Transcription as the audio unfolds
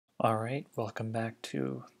All right, welcome back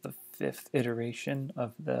to the fifth iteration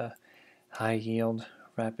of the High Yield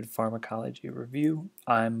Rapid Pharmacology Review.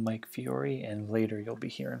 I'm Mike Fiore, and later you'll be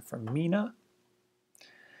hearing from Mina.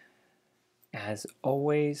 As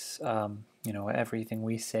always, everything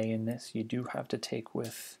we say in this, you do have to take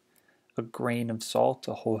with a grain of salt,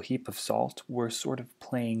 a whole heap of salt. We're sort of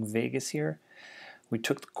playing Vegas here. We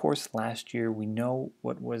took the course last year. We know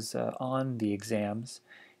what was on the exams.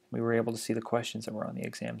 We were able to see the questions that were on the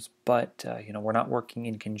exams, but we're not working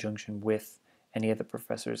in conjunction with any of the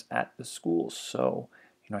professors at the school. So,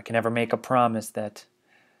 I can never make a promise that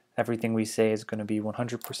everything we say is going to be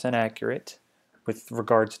 100% accurate with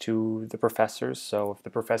regards to the professors. So, if the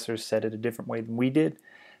professors said it a different way than we did,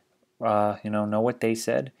 know what they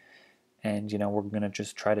said, and we're going to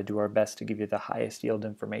just try to do our best to give you the highest yield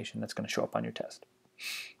information that's going to show up on your test.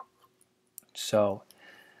 So,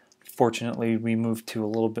 fortunately, we moved to a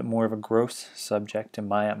little bit more of a gross subject in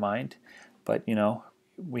my mind, but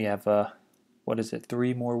we have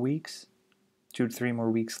 3 more weeks, 2 to 3 more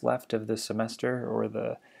weeks left of the semester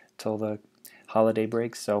or till the holiday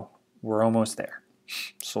break, so we're almost there.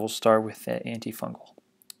 So we'll start with the antifungal.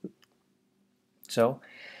 So,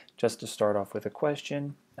 just to start off with a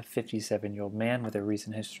question, a 57-year-old man with a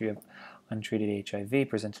recent history of untreated HIV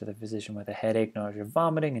presents to the physician with a headache, nausea,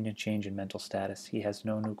 vomiting, and a change in mental status. He has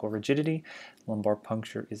no nuchal rigidity. Lumbar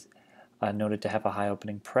puncture is noted to have a high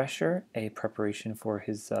opening pressure. A preparation for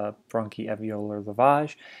his bronchoalveolar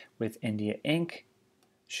lavage with India ink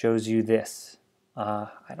shows you this. I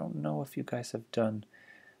don't know if you guys have done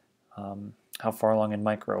how far along in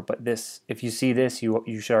micro, but this, if you see this,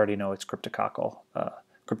 you should already know it's cryptococcus.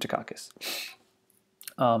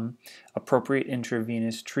 Appropriate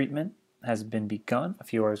intravenous treatment has been begun. A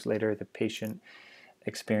few hours later, the patient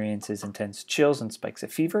experiences intense chills and spikes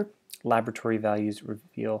of fever. Laboratory values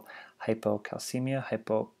reveal hypocalcemia,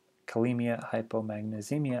 hypokalemia,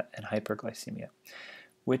 hypomagnesemia, and hyperglycemia.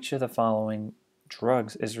 Which of the following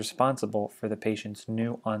drugs is responsible for the patient's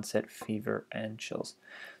new onset fever and chills?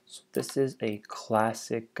 So this is a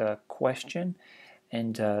classic question.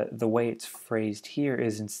 And the way it's phrased here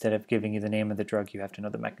is instead of giving you the name of the drug, you have to know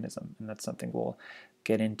the mechanism. And that's something we'll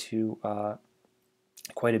get into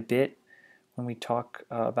quite a bit when we talk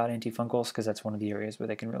about antifungals, because that's one of the areas where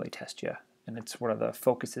they can really test you. And it's one of the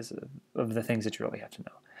focuses of the things that you really have to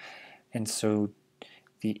know. And so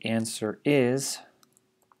the answer is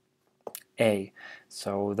A.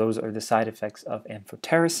 So those are the side effects of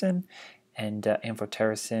amphotericin. And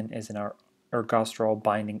amphotericin is an ergosterol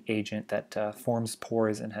binding agent that forms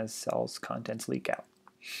pores and has cells contents leak out.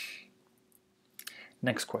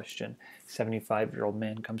 Next question. 75-year-old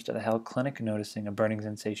man comes to the health clinic noticing a burning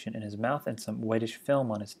sensation in his mouth and some whitish film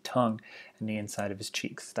on his tongue and the inside of his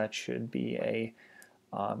cheeks. That should be a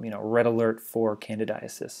red alert for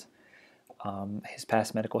candidiasis. His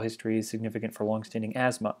past medical history is significant for long-standing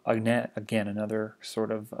asthma. Again, another sort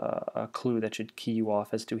of a clue that should key you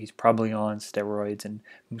off as to he's probably on steroids and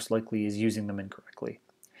most likely is using them incorrectly.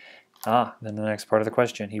 Then the next part of the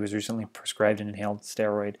question. He was recently prescribed an inhaled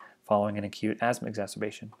steroid following an acute asthma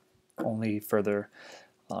exacerbation. Only further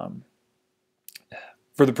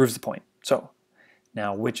proves the point. So,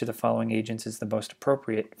 now, which of the following agents is the most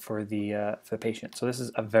appropriate for the patient? So this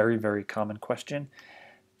is a very, very common question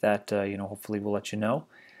that hopefully will let you know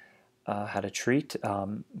how to treat.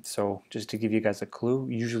 So just to give you guys a clue,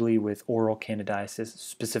 usually with oral candidiasis,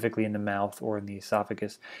 specifically in the mouth or in the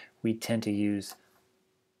esophagus, we tend to use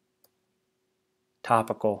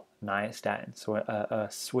topical nystatin, so a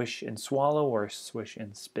swish and swallow or a swish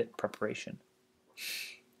and spit preparation.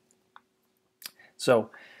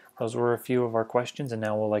 So those were a few of our questions, and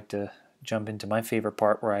now we'll like to jump into my favorite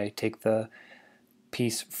part where I take the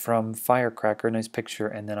piece from Firecracker, nice picture,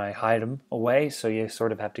 and then I hide them away, so you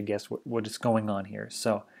sort of have to guess what is going on here.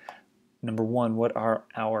 So, number 1, what are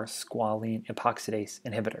our squalene epoxidase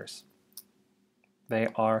inhibitors? They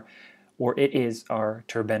are, or it is our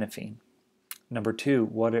terbinafine. Number 2,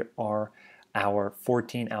 what are our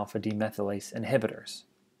 14-alpha demethylase inhibitors?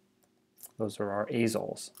 Those are our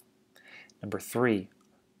azoles. Number 3,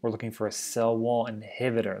 we're looking for a cell wall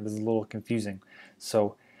inhibitor. This is a little confusing.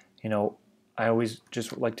 So, I always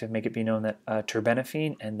just like to make it be known that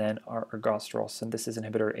terbinafine and then our ergosterol synthesis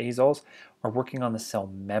inhibitor azoles are working on the cell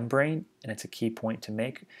membrane, and it's a key point to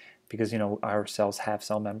make because our cells have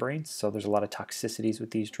cell membranes, so there's a lot of toxicities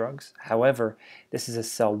with these drugs. However, this is a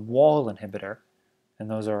cell wall inhibitor, and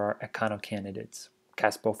those are our echinocandidates,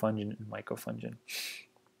 caspofungin and mycofungin.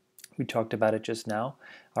 We talked about it just now.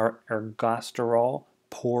 Our ergosterol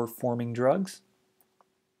pore-forming drugs.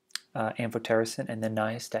 amphotericin, and then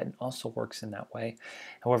nystatin also works in that way.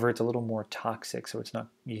 However, it's a little more toxic, so it's not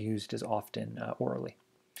used as often orally.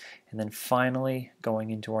 And then finally, going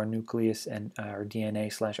into our nucleus and our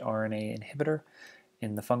DNA/RNA inhibitor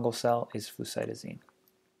in the fungal cell is flucytosine.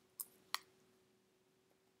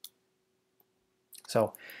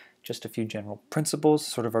 So just a few general principles,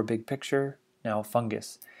 sort of our big picture. Now,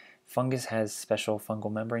 fungus. Fungus has special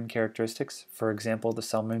fungal membrane characteristics. For example, the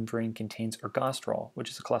cell membrane contains ergosterol, which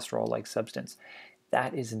is a cholesterol-like substance.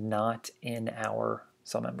 That is not in our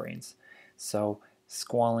cell membranes. So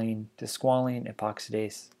squalene, dysqualene,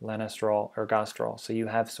 epoxidase, lanesterol, ergosterol. So you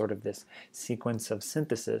have sort of this sequence of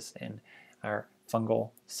synthesis in our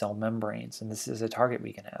fungal cell membranes, and this is a target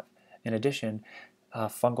we can have. In addition,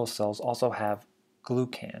 fungal cells also have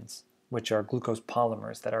glucans, which are glucose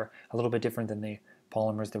polymers that are a little bit different than the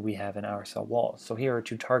polymers that we have in our cell walls. So here are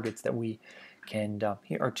two targets that we can,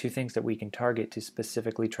 here are two things that we can target to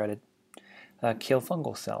specifically try to kill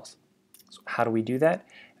fungal cells. So how do we do that?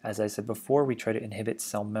 As I said before, we try to inhibit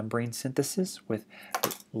cell membrane synthesis with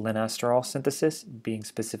lanesterol synthesis being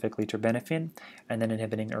specifically terbenefin, and then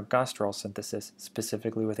inhibiting ergosterol synthesis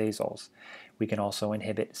specifically with azoles. We can also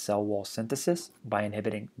inhibit cell wall synthesis by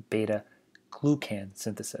inhibiting beta-glucan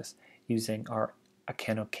synthesis using our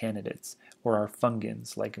echinocandidats or our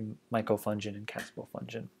fungins like mycofungin and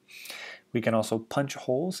caspofungin. We can also punch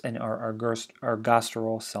holes in our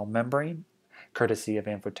ergosterol cell membrane courtesy of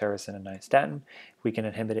amphotericin and nystatin. We can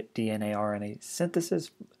inhibit DNA-RNA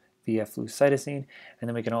synthesis via flucytosine, and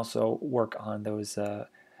then we can also work on those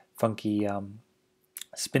funky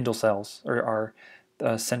spindle cells or our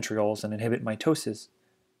centrioles and inhibit mitosis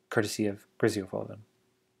courtesy of griseofulvin.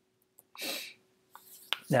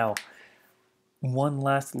 Now, one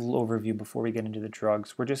last little overview before we get into the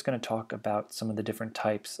drugs. We're just going to talk about some of the different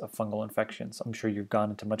types of fungal infections. I'm sure you've gone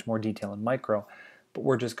into much more detail in micro, but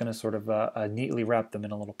we're just going to sort of neatly wrap them in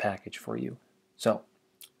a little package for you. So,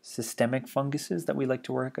 systemic funguses that we like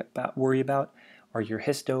to worry about are your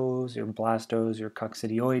histos, your blastos, your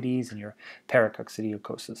coccidioides, and your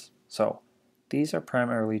paracoccidiocosis. So, these are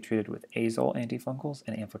primarily treated with azole antifungals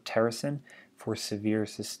and amphotericin for severe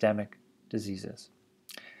systemic diseases.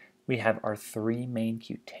 We have our three main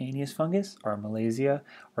cutaneous fungus, our Malassezia,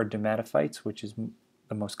 our dermatophytes, which is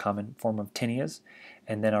the most common form of tinnias,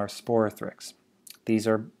 and then our Sporothrix. These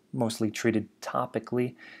are mostly treated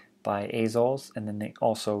topically by azoles, and then they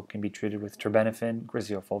also can be treated with terbenefin,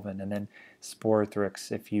 griseofulvin, and then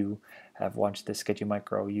Sporothrix. If you have watched the Sketchy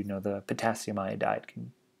Micro, you know the potassium iodide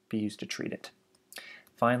can be used to treat it.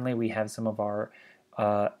 Finally, we have some of our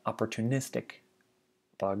opportunistic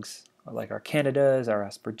bugs, like our Candidas, our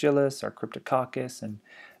Aspergillus, our Cryptococcus, and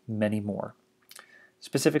many more.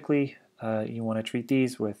 Specifically, you want to treat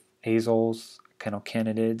these with azoles,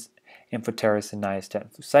 echinocandidats, amphotericin,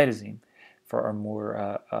 nystatin, flucytosine for our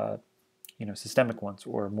more systemic ones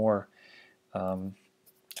or more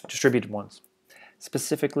distributed ones.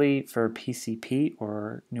 Specifically for PCP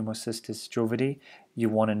or pneumocystis jovidi, you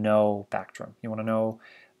want to know Bactrim. You want to know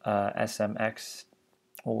SMX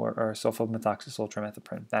or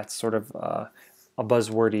sulfamethoxysultramethoprim. That's sort of a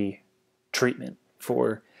buzzwordy treatment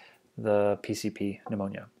for the PCP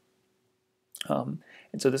pneumonia. And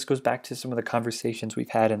so this goes back to some of the conversations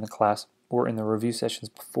we've had in the class or in the review sessions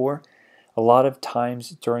before. A lot of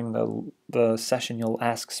times during the session, you'll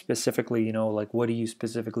ask specifically, like, what do you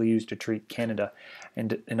specifically use to treat Candida?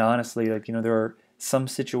 And honestly, like, there are some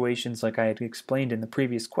situations, like I had explained in the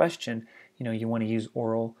previous question, you want to use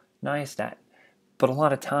oral nystatin. But a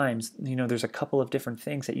lot of times, there's a couple of different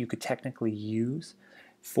things that you could technically use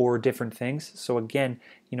for different things. So again,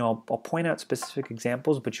 I'll point out specific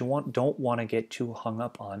examples, but you don't want to get too hung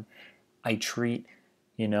up on, I treat,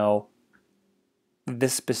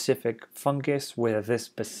 this specific fungus with this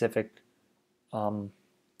specific,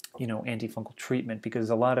 antifungal treatment,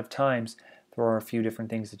 because a lot of times there are a few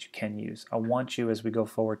different things that you can use. I want you, as we go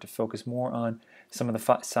forward, to focus more on some of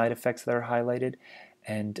the side effects that are highlighted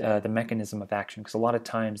and the mechanism of action, because a lot of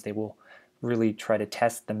times they will really try to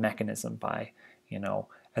test the mechanism by,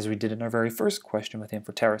 as we did in our very first question with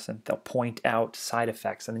amphotericin, they'll point out side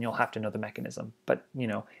effects and then you'll have to know the mechanism. But,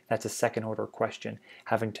 that's a second order question,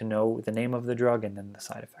 having to know the name of the drug and then the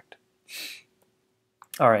side effect.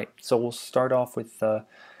 All right, so we'll start off with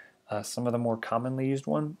some of the more commonly used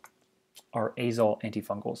ones are azole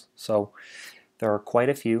antifungals. So there are quite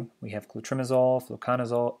a few. We have clotrimazole,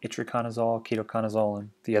 fluconazole, itraconazole, ketoconazole, and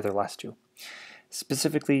the other last two.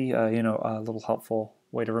 Specifically, a little helpful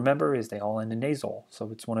way to remember is they all end in azole. So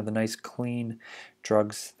it's one of the nice clean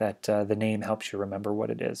drugs that the name helps you remember what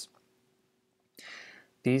it is.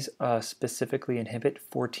 These specifically inhibit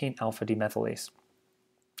 14-alpha demethylase.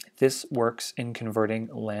 This works in converting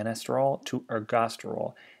lanesterol to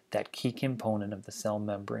ergosterol, that key component of the cell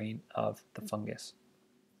membrane of the fungus.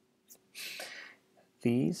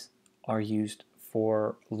 These are used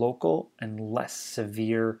for local and less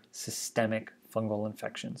severe systemic fungal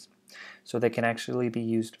infections. So they can actually be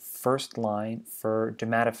used first line for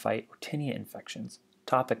dermatophyte or tinea infections,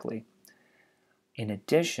 topically. In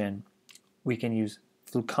addition, we can use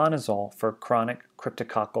fluconazole for chronic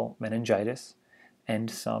cryptococcal meningitis and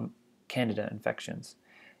some candida infections.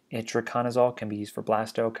 Itraconazole can be used for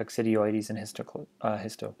blastococcidioides and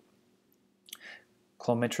histo.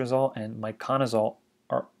 Clometrazole and miconazole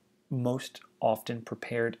are most often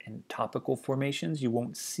prepared in topical formations. You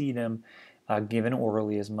won't see them given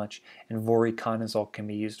orally as much, and voriconazole can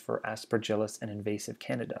be used for aspergillus and invasive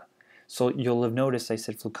candida. So you'll have noticed I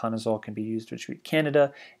said fluconazole can be used to treat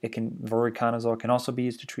candida. Voriconazole can also be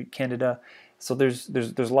used to treat candida. So there's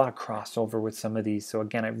a lot of crossover with some of these. So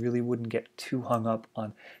again, I really wouldn't get too hung up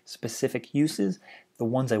on specific uses. The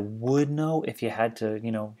ones I would know, if you had to,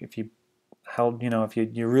 if you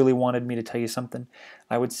really wanted me to tell you something,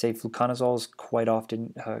 I would say fluconazole is quite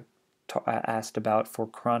often asked about for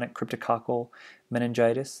chronic cryptococcal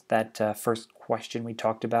meningitis. That first question we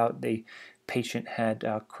talked about, the patient had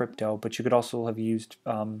crypto, but you could also have used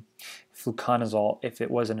fluconazole if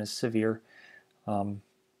it wasn't as severe.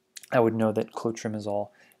 I would know that clotrimazole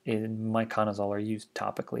and miconazole are used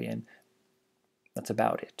topically, and that's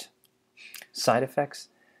about it. Side effects.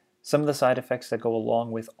 Some of the side effects that go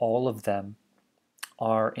along with all of them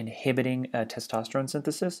are inhibiting testosterone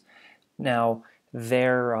synthesis. Now,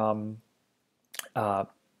 the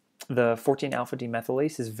 14-alpha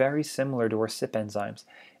demethylase is very similar to our CYP enzymes.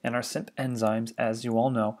 And our CYP enzymes, as you all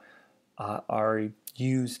know, are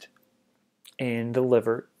used in the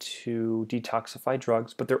liver to detoxify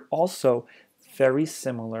drugs, but they're also very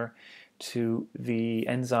similar to the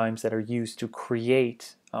enzymes that are used to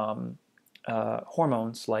create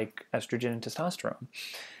hormones like estrogen and testosterone.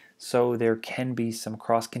 So there can be some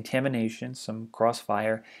cross-contamination, some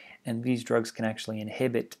crossfire, and these drugs can actually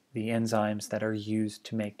inhibit the enzymes that are used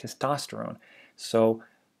to make testosterone. So,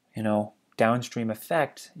 downstream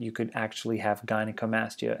effect, you could actually have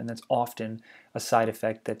gynecomastia, and that's often a side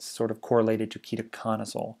effect that's sort of correlated to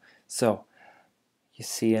ketoconazole. So, you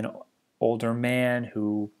see an older man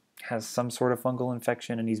who has some sort of fungal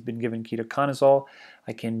infection and he's been given ketoconazole,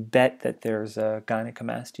 I can bet that there's a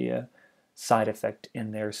gynecomastia side effect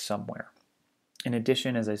in there somewhere. In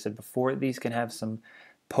addition, as I said before, these can have some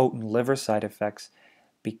potent liver side effects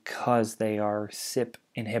because they are CYP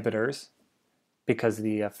inhibitors, because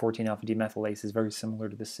the 14-alpha demethylase is very similar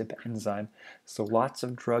to the CYP enzyme. So lots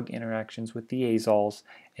of drug interactions with the azoles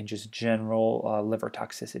and just general liver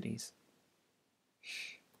toxicities.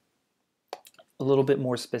 A little bit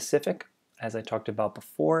more specific, as I talked about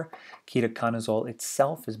before, ketoconazole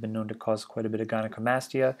itself has been known to cause quite a bit of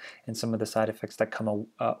gynecomastia, and some of the side effects that come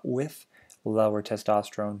with lower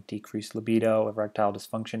testosterone, decreased libido, erectile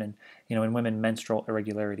dysfunction, and in women, menstrual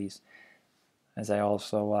irregularities. As I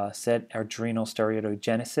also said, adrenal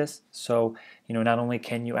steroidogenesis. So not only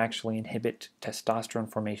can you actually inhibit testosterone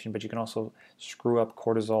formation, but you can also screw up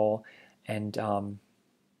cortisol and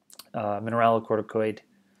mineralocorticoid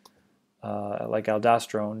like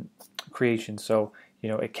aldosterone creation. So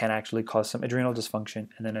it can actually cause some adrenal dysfunction.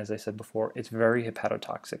 And then, as I said before, it's very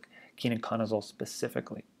hepatotoxic. Ketoconazole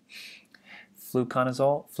specifically.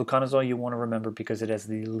 Fluconazole you want to remember because it has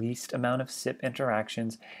the least amount of CYP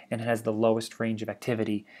interactions and it has the lowest range of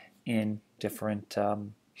activity in different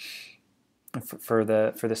for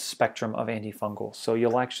the spectrum of antifungals. So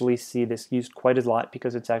you'll actually see this used quite a lot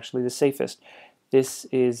because it's actually the safest. This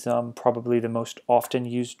is probably the most often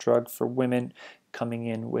used drug for women coming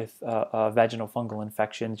in with vaginal fungal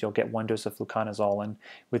infections. You'll get one dose of fluconazole and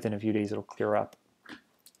within a few days it'll clear up.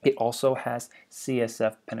 It also has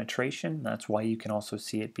CSF penetration. That's why you can also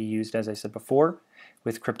see it be used, as I said before,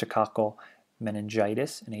 with cryptococcal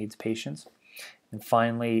meningitis in AIDS patients. And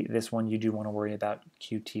finally, this one you do want to worry about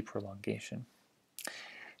QT prolongation.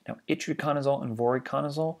 Now, itraconazole and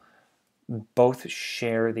voriconazole both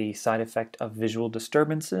share the side effect of visual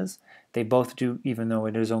disturbances. They both do, even though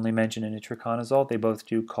it is only mentioned in itraconazole, they both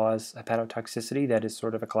do cause hepatotoxicity. That is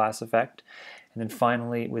sort of a class effect. And then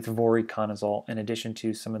finally, with voriconazole, in addition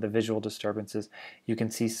to some of the visual disturbances, you can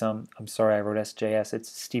see some, I'm sorry I wrote SJS, it's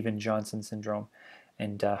Stevens-Johnson syndrome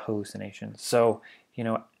and hallucinations. So,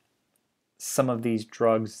 some of these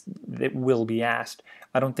drugs that will be asked,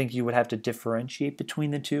 I don't think you would have to differentiate between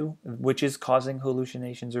the two, which is causing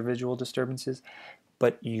hallucinations or visual disturbances,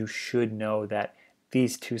 but you should know that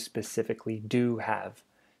these two specifically do have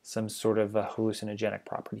some sort of hallucinogenic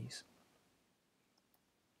properties.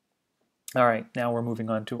 All right, now we're moving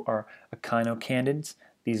on to our echinocandids.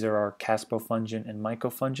 These are our caspofungin and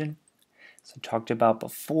mycofungin. So talked about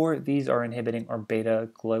before, these are inhibiting our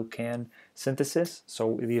beta-glucan synthesis.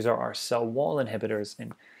 So these are our cell wall inhibitors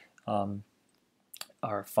in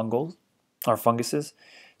our funguses.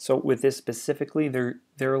 So with this specifically, they're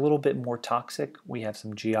a little bit more toxic. We have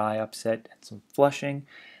some GI upset and some flushing,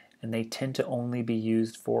 and they tend to only be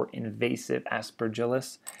used for invasive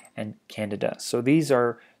aspergillus and candida. So these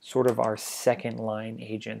are sort of our second line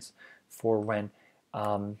agents for when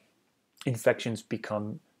infections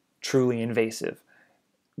become truly invasive.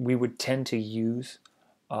 We would tend to use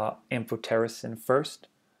amphotericin first,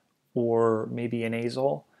 or maybe an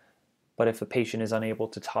azole. But if the patient is unable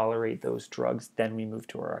to tolerate those drugs, then we move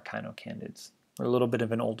to our echinocandids. They're a little bit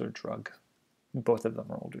of an older drug. Both of them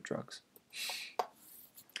are older drugs.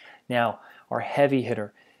 Now, our heavy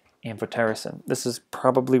hitter, amphotericin. This is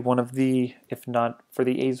probably one of the, if not for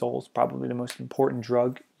the azoles, probably the most important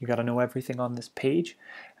drug. You got to know everything on this page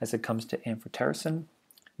as it comes to amphotericin.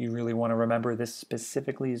 You really want to remember this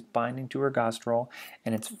specifically is binding to ergosterol,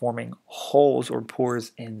 and it's forming holes or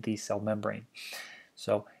pores in the cell membrane.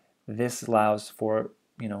 So this allows for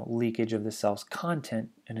leakage of the cell's content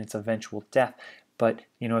and its eventual death. But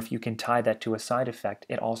if you can tie that to a side effect,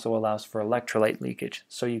 it also allows for electrolyte leakage.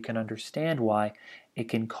 So you can understand why it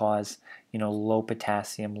can cause low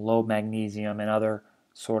potassium, low magnesium, and other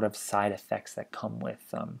sort of side effects that come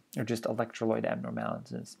with or just electrolyte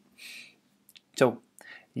abnormalities. So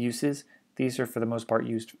uses, these are for the most part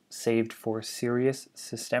saved for serious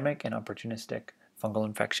systemic and opportunistic fungal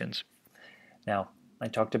infections. Now, I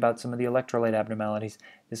talked about some of the electrolyte abnormalities.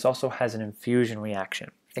 This also has an infusion reaction.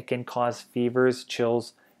 It can cause fevers,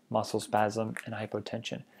 chills, muscle spasm, and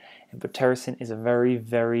hypotension. Amphotericin is a very,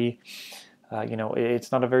 very,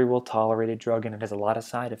 it's not a very well tolerated drug, and it has a lot of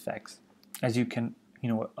side effects. As you can,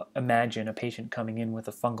 imagine, a patient coming in with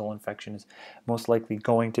a fungal infection is most likely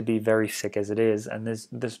going to be very sick as it is, and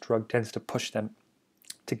this drug tends to push them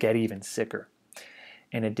to get even sicker.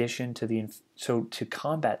 In addition to to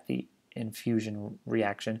combat the infusion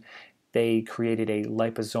reaction, they created a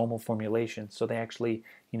liposomal formulation. So they actually,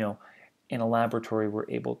 in a laboratory were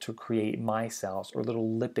able to create micelles or little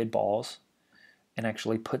lipid balls and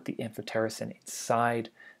actually put the amphotericin inside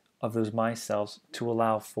of those micelles to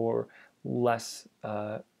allow for less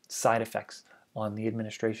side effects on the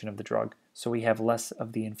administration of the drug. So we have less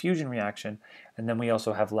of the infusion reaction, and then we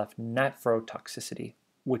also have less nephrotoxicity,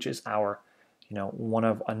 which is our one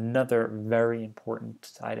of another very important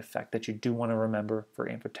side effect that you do want to remember for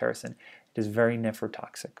amphotericin. It is very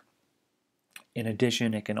nephrotoxic. In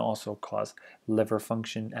addition, it can also cause liver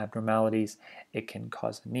function abnormalities. It can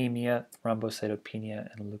cause anemia,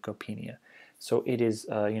 thrombocytopenia, and leukopenia. So it is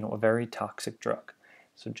a very toxic drug.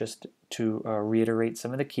 So just to reiterate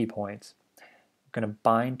some of the key points, we're going to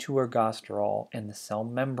bind to ergosterol in the cell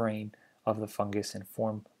membrane of the fungus and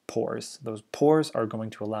form pores. Those pores are going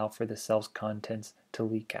to allow for the cell's contents to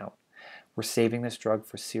leak out. We're saving this drug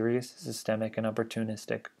for serious systemic and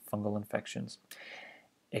opportunistic fungal infections.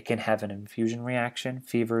 It can have an infusion reaction,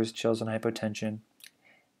 fevers, chills, and hypotension.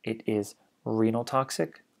 It is renal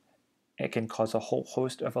toxic. It can cause a whole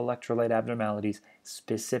host of electrolyte abnormalities.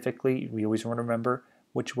 Specifically, we always want to remember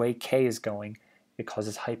which way K is going. It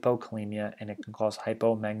causes hypokalemia, and it can cause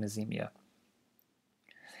hypomagnesemia.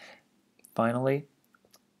 Finally,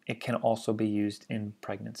 it can also be used in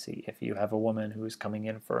pregnancy if you have a woman who is coming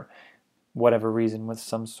in for whatever reason with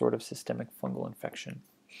some sort of systemic fungal infection.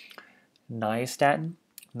 Nystatin.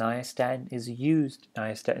 Nystatin is used.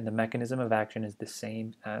 Nystatin, the mechanism of action is the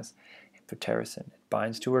same as amphotericin. It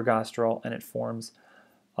binds to ergosterol and it forms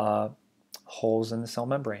holes in the cell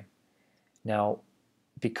membrane. Now,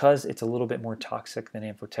 because it's a little bit more toxic than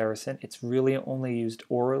amphotericin, it's really only used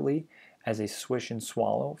orally as a swish and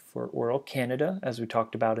swallow for oral candida, as we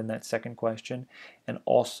talked about in that second question, and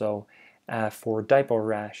also for dipole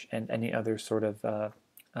rash and any other sort of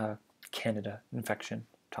candida infection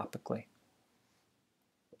topically.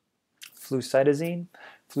 Flucytosine.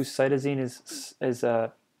 Flucytosine is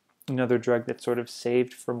another drug that's sort of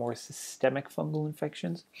saved for more systemic fungal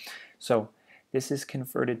infections. So this is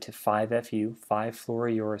converted to 5-FU,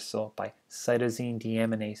 5-fluorouracil, by cytosine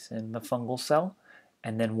deaminase in the fungal cell.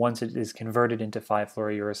 And then once it is converted into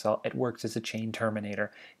 5-fluorouracil, it works as a chain terminator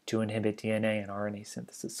to inhibit DNA and RNA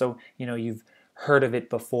synthesis. So, you've heard of it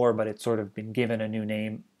before, but it's sort of been given a new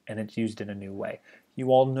name and it's used in a new way. You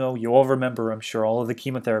all know, you all remember, I'm sure, all of the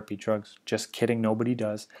chemotherapy drugs. Just kidding, nobody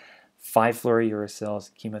does. 5-fluorouracil is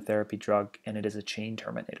a chemotherapy drug, and it is a chain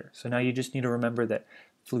terminator. So now you just need to remember that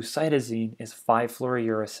flucytosine is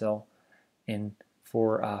 5-fluorouracil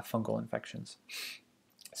for fungal infections.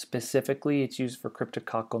 Specifically, it's used for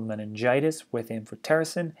cryptococcal meningitis with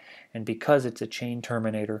amphotericin, and because it's a chain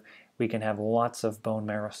terminator, we can have lots of bone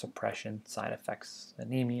marrow suppression side effects: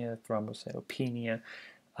 anemia, thrombocytopenia,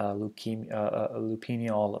 leukemia,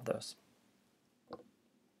 all of those.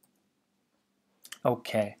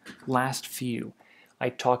 Okay, last few I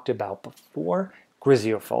talked about before,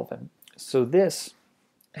 griseofulvin. So this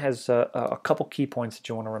has a couple key points that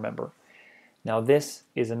you want to remember. Now this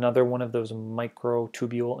is another one of those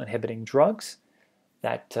microtubule inhibiting drugs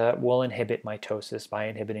that will inhibit mitosis by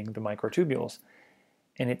inhibiting the microtubules.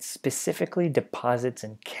 And it specifically deposits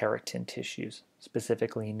in keratin tissues,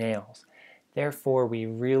 specifically nails. Therefore, we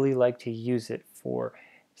really like to use it for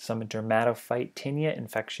some dermatophyte tinea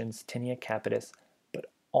infections, tinea capitis, but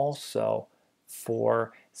also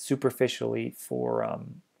for superficially for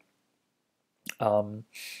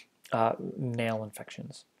nail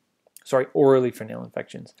infections. Sorry, orally for nail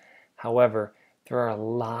infections. However, there are a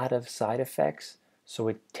lot of side effects, so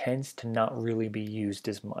it tends to not really be used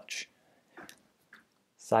as much.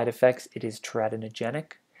 Side effects, it is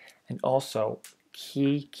teratogenic, and also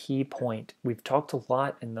key point. We've talked a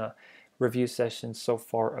lot in the review sessions so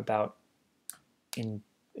far about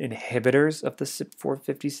inhibitors of the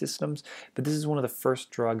CYP450 systems, but this is one of the first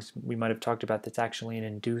drugs we might have talked about that's actually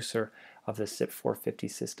an inducer of the CYP450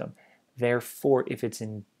 system. Therefore, if it's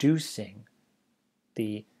inducing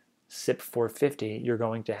the CYP450, you're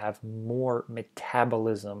going to have more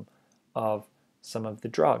metabolism of some of the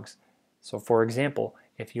drugs. So for example,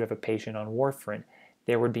 if you have a patient on warfarin,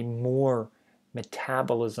 there would be more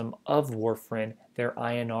metabolism of warfarin, their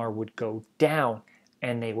INR would go down,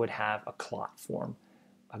 and they would have a clot form.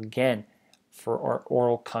 Again, for our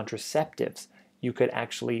oral contraceptives, you could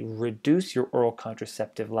actually reduce your oral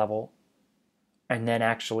contraceptive level and then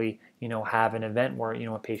actually, have an event where,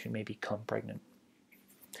 a patient may become pregnant.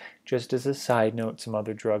 Just as a side note, some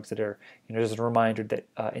other drugs that are, just a reminder that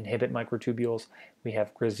inhibit microtubules, we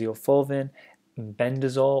have griseofulvin,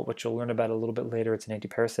 bendazole, which you'll learn about a little bit later. It's an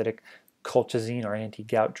antiparasitic, colchicine, our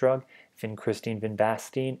anti-gout drug, vincristine,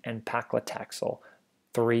 vinbastine, and paclitaxel,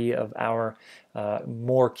 3 of our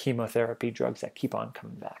more chemotherapy drugs that keep on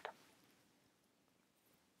coming back.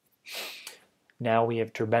 Now we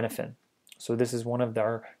have terbinafine. So this is one of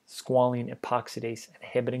our squalene epoxidase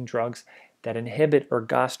inhibiting drugs that inhibit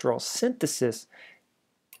ergosterol synthesis,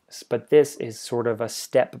 but this is sort of a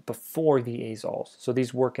step before the azoles. So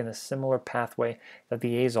these work in a similar pathway that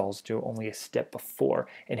the azoles do, only a step before,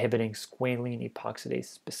 inhibiting squalene epoxidase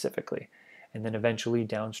specifically, and then eventually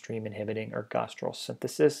downstream inhibiting ergosterol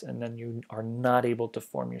synthesis, and then you are not able to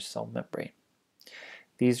form your cell membrane.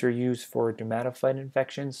 These are used for dermatophyte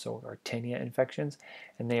infections, so our tinea infections,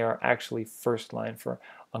 and they are actually first line for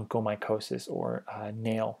onychomycosis or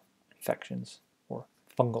nail infections or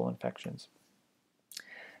fungal infections.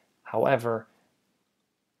 However,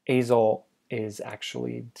 azole is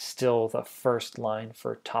actually still the first line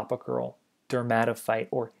for topical dermatophyte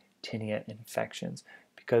or tinea infections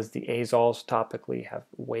because the azoles topically have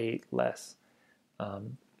way less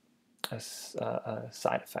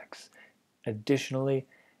side effects. Additionally,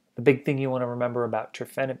 the big thing you want to remember about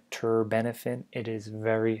terbinafine, it is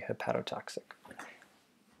very hepatotoxic.